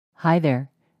Hi there.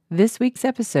 This week's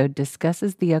episode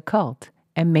discusses the occult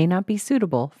and may not be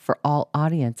suitable for all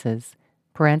audiences.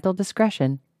 Parental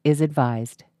discretion is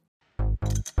advised.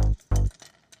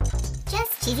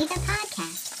 Just Cheesy the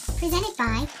Podcast, presented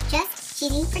by Just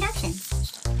Cheesy Productions.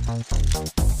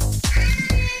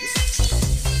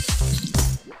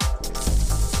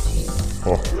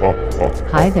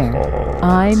 Hi there.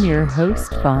 I'm your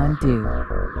host, Von Du.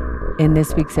 In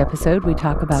this week's episode, we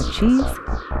talk about cheese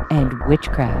and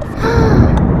witchcraft.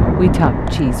 We talk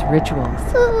cheese rituals,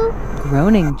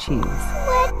 groaning cheese,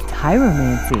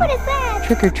 tyromancy, What is that?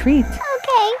 trick or treat,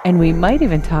 Okay. and we might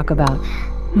even talk about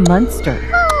Munster.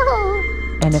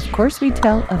 Oh, And of course, we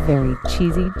tell a very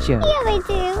cheesy joke. yeah, we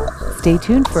do. Stay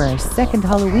tuned for our second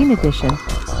Halloween edition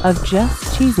of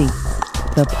Just Cheesy,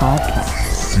 the podcast.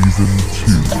 Season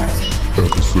 2,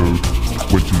 Episode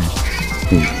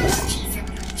 24.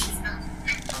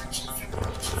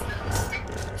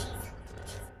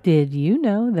 Did you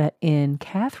know that in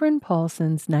Catherine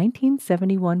Paulson's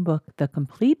 1971 book, The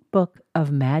Complete Book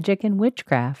of Magic and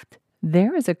Witchcraft,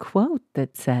 there is a quote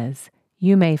that says,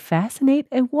 "You may fascinate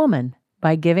a woman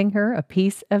by giving her a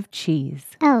piece of cheese."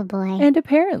 Oh, boy. And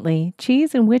apparently,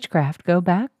 cheese and witchcraft go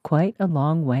back quite a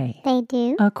long way. They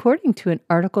do? According to an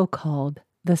article called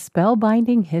The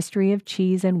Spellbinding History of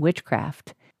Cheese and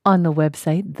Witchcraft on the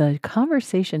website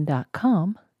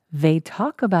theconversation.com, they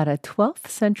talk about a 12th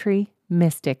century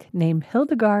mystic named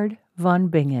Hildegard von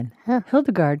Bingen. Huh.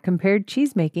 Hildegard compared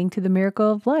cheesemaking to the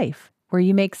miracle of life, where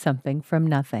you make something from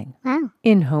nothing. Wow.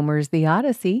 In Homer's The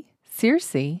Odyssey,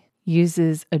 Circe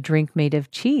uses a drink made of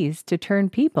cheese to turn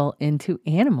people into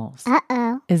animals.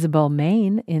 Uh-oh. Isabel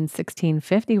Mayne in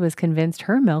 1650 was convinced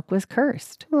her milk was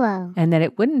cursed Whoa. and that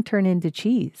it wouldn't turn into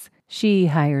cheese. She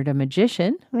hired a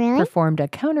magician, Really? performed a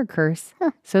counter curse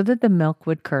Huh. so that the milk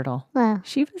would curdle. Whoa.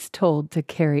 She was told to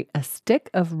carry a stick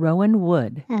of rowan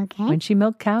wood Okay. when she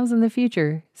milked cows in the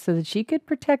future so that she could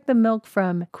protect the milk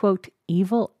from, quote,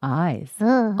 evil eyes.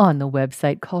 Ugh. On the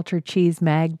website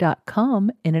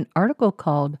culturecheesemag.com, in an article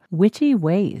called Witchy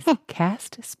Ways,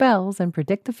 Cast Spells and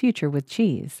Predict the Future with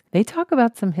Cheese, they talk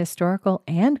about some historical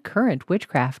and current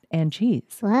witchcraft and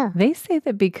cheese. Whoa. They say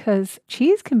that because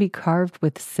cheese can be carved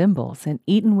with symbols and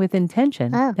eaten with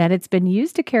intention, Oh. that it's been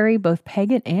used to carry both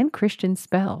pagan and Christian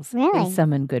spells. Really? They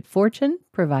summon good fortune,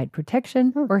 provide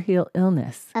protection, Ooh. or heal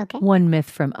illness. Okay. One myth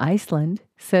from Iceland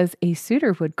says a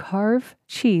suitor would carve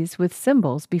cheese with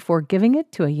symbols before giving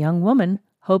it to a young woman,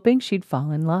 hoping she'd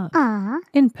fall in love. Aw.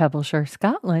 In Pebbleshire,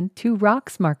 Scotland, two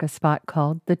rocks mark a spot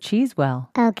called the Cheese Well.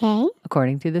 Okay.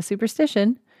 According to the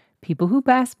superstition, people who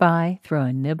pass by throw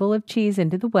a nibble of cheese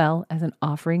into the well as an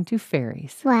offering to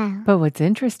fairies. Wow. But what's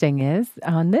interesting is,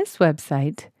 on this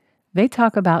website, they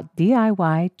talk about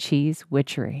DIY cheese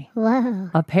witchery. Whoa.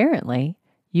 Apparently,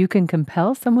 you can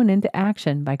compel someone into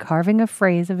action by carving a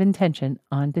phrase of intention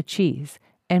onto cheese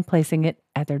and placing it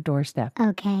at their doorstep.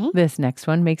 Okay. This next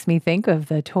one makes me think of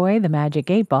the toy, the Magic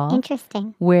 8 Ball,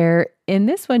 Interesting. where in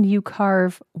this one you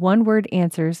carve one-word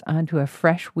answers onto a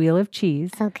fresh wheel of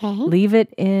cheese, Okay. leave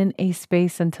it in a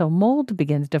space until mold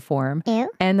begins to form, Ew.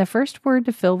 and the first word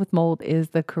to fill with mold is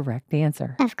the correct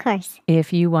answer. Of course.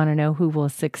 If you want to know who will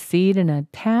succeed in a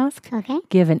task, Okay.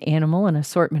 give an animal an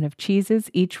assortment of cheeses,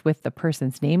 each with the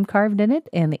person's name carved in it,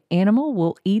 and the animal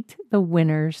will eat the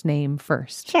winner's name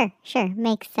first. Sure.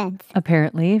 Makes sense. Apparently,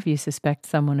 if you suspect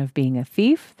someone of being a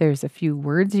thief, there's a few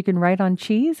words you can write on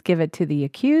cheese, give it to the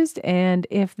accused, and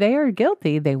if they are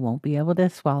guilty, they won't be able to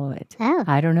swallow it. Oh.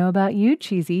 I don't know about you,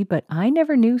 Cheesy, but I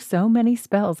never knew so many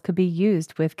spells could be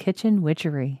used with kitchen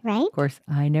witchery. Right? Of course,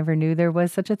 I never knew there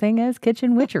was such a thing as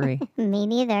kitchen witchery. Me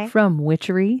neither. From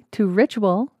witchery to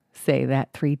ritual, say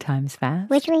that 3 times fast.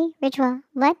 Witchery? Ritual?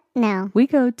 What? No. We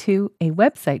go to a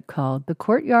website called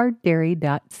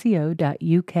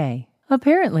thecourtyarddairy.co.uk.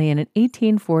 Apparently, in an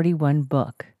 1841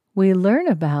 book, we learn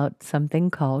about something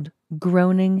called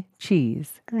groaning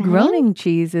cheese. Groaning?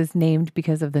 Cheese is named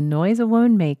because of the noise a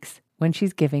woman makes when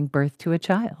she's giving birth to a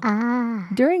child. Ah.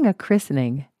 During a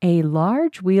christening, a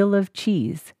large wheel of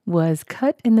cheese was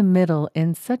cut in the middle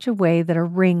in such a way that a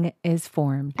ring is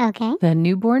formed. Okay. The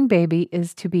newborn baby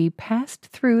is to be passed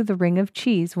through the ring of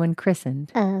cheese when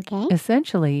christened, Okay.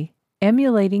 essentially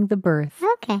emulating the birth.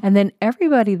 Okay. And then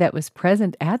everybody that was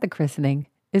present at the christening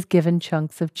is given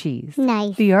chunks of cheese.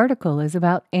 Nice. The article is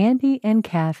about Andy and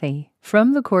Kathy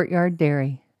from the Courtyard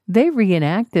Dairy. They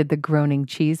reenacted the groaning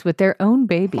cheese with their own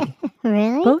baby.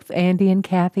 Really? Both Andy and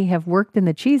Kathy have worked in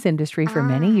the cheese industry for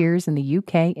many years in the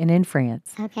UK and in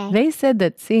France. Okay. They said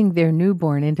that seeing their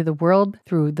newborn into the world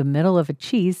through the middle of a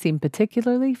cheese seemed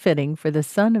particularly fitting for the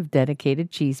son of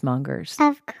dedicated cheesemongers.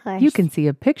 Of course. You can see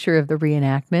a picture of the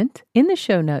reenactment in the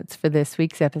show notes for this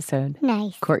week's episode.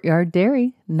 Nice. Courtyard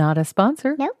Dairy, not a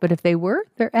sponsor, Nope. but if they were,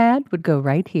 their ad would go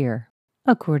right here.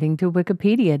 According to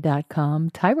Wikipedia.com,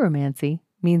 tyromancy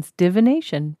means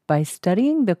divination by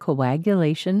studying the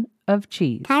coagulation of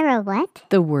cheese. Tyro what?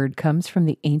 The word comes from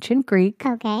the ancient Greek,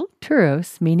 Okay.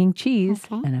 tyros, meaning cheese,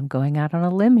 Okay. and I'm going out on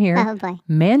a limb here, Oh, boy.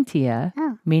 mantia,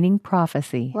 Oh. meaning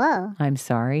prophecy. Whoa. I'm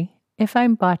sorry if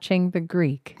I'm botching the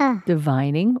Greek.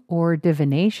 Divining or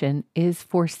divination is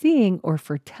foreseeing or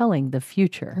foretelling the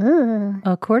future. Ooh.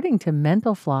 According to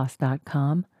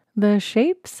mentalfloss.com, the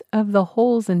shapes of the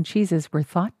holes in cheeses were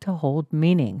thought to hold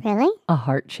meaning. Really? A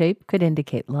heart shape could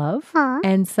indicate love, Aw.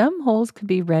 and some holes could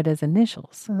be read as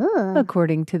initials. Ooh.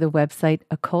 According to the website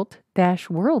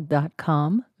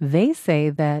occult-world.com, they say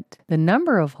that the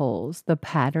number of holes, the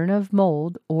pattern of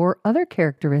mold, or other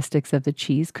characteristics of the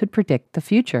cheese could predict the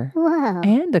future. Whoa.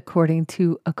 And according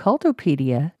to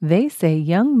Occultopedia, they say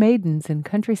young maidens in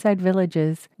countryside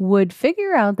villages would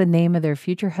figure out the name of their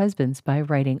future husbands by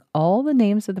writing all the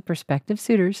names of the prospective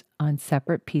suitors on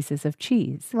separate pieces of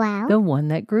cheese. Wow. The one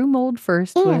that grew mold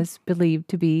first Ew. was believed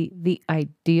to be the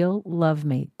ideal love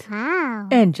mate. Wow.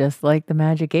 And just like the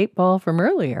magic 8-ball from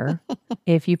earlier,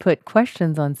 if you put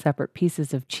questions on separate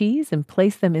pieces of cheese and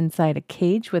place them inside a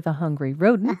cage with a hungry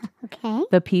rodent, Okay.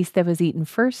 the piece that was eaten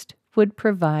first would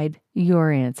provide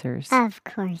your answers. Of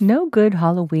course. No good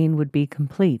Halloween would be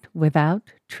complete without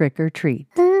trick or treat.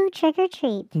 Ooh, trick or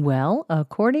treat. Well,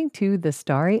 according to the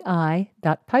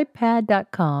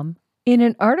starryeye.pipepad.com, in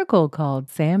an article called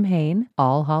Samhain,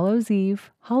 All Hallows Eve,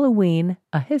 Halloween,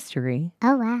 A History,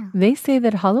 Oh, wow. they say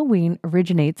that Halloween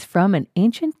originates from an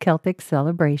ancient Celtic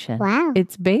celebration. Wow.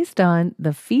 It's based on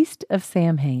the Feast of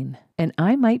Samhain, and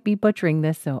I might be butchering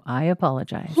this, so I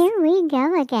apologize. Here we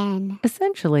go again.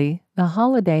 Essentially, the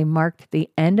holiday marked the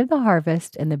end of the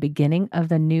harvest and the beginning of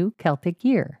the new Celtic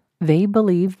year. They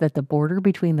believed that the border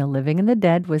between the living and the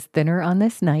dead was thinner on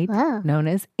this night, Whoa. known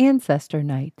as Ancestor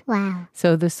Night, Wow.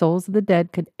 so the souls of the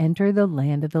dead could enter the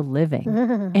land of the living.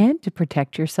 Ooh. And to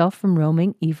protect yourself from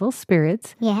roaming evil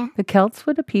spirits, Yeah. the Celts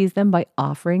would appease them by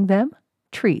offering them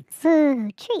treats. Ooh,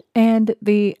 treat. And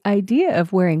the idea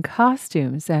of wearing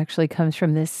costumes actually comes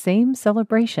from this same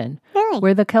celebration, Really?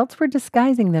 where the Celts were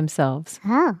disguising themselves,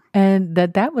 Oh. and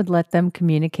that would let them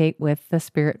communicate with the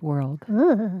spirit world.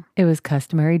 Ooh. It was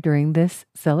customary during this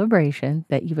celebration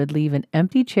that you would leave an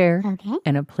empty chair Okay.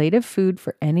 and a plate of food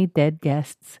for any dead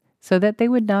guests so that they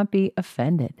would not be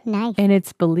offended. Nice. And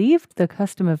it's believed the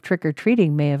custom of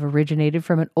trick-or-treating may have originated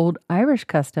from an old Irish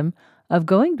custom of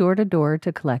going door to door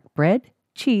to collect bread,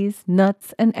 cheese,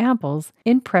 nuts, and apples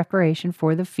in preparation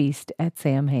for the feast at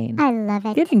Samhain. I love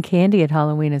it. Getting candy at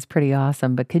Halloween is pretty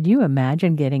awesome, but could you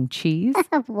imagine getting cheese?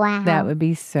 Wow. That would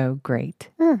be so great.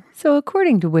 Ooh. So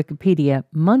according to Wikipedia,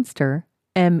 Munster,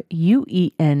 Munster,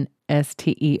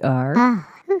 Oh,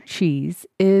 cheese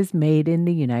is made in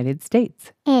the United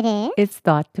States. it is? It's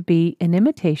thought to be an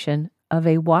imitation of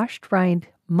a washed rind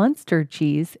Munster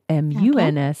cheese,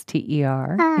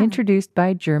 Munster, Ah. introduced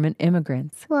by German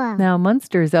immigrants. Whoa. Now,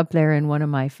 Munster is up there in one of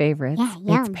my favorites.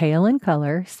 Yeah, It's yum. pale in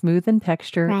color, smooth in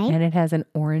texture, Right. and it has an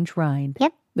orange rind.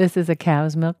 Yep. This is a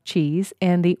cow's milk cheese,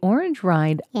 and the orange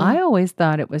rind, Yeah. I always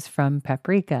thought it was from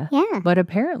paprika, Yeah. but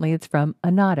apparently it's from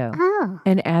annatto. Oh.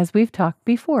 And as we've talked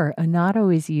before, annatto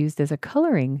is used as a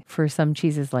coloring for some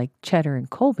cheeses like cheddar and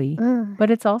Colby, Ooh. but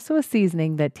it's also a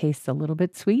seasoning that tastes a little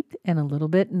bit sweet and a little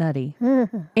bit nutty. Ooh.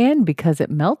 And because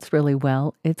it melts really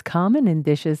well, it's common in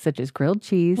dishes such as grilled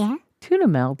cheese, Yeah. tuna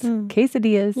melts,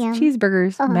 quesadillas, Yum.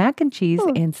 cheeseburgers, Oh. mac and cheese,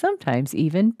 Ooh. and sometimes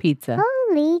even pizza.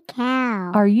 Holy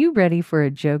cow. Are you ready for a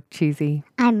joke, Cheesy?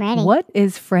 I'm ready. What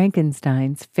is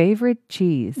Frankenstein's favorite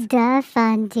cheese? Duh,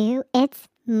 fondue. It's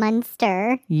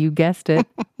Munster. You guessed it,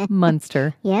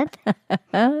 Munster. Yep.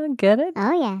 Get it?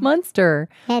 Oh, yeah. Munster.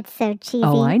 It's so cheesy.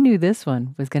 Oh, I knew this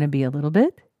one was going to be a little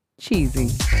bit cheesy.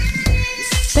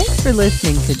 Thanks for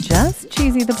listening to Just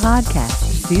Cheesy the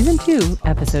Podcast, Season 2,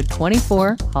 Episode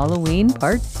 24, Halloween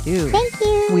Part 2. Thank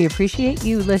you. We appreciate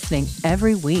you listening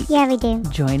every week. Yeah, we do.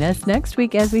 Join us next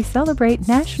week as we celebrate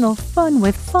National Fun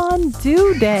with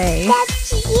Fondue Day.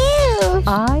 That's you.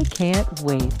 I can't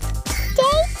wait.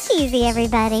 Stay cheesy,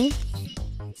 everybody.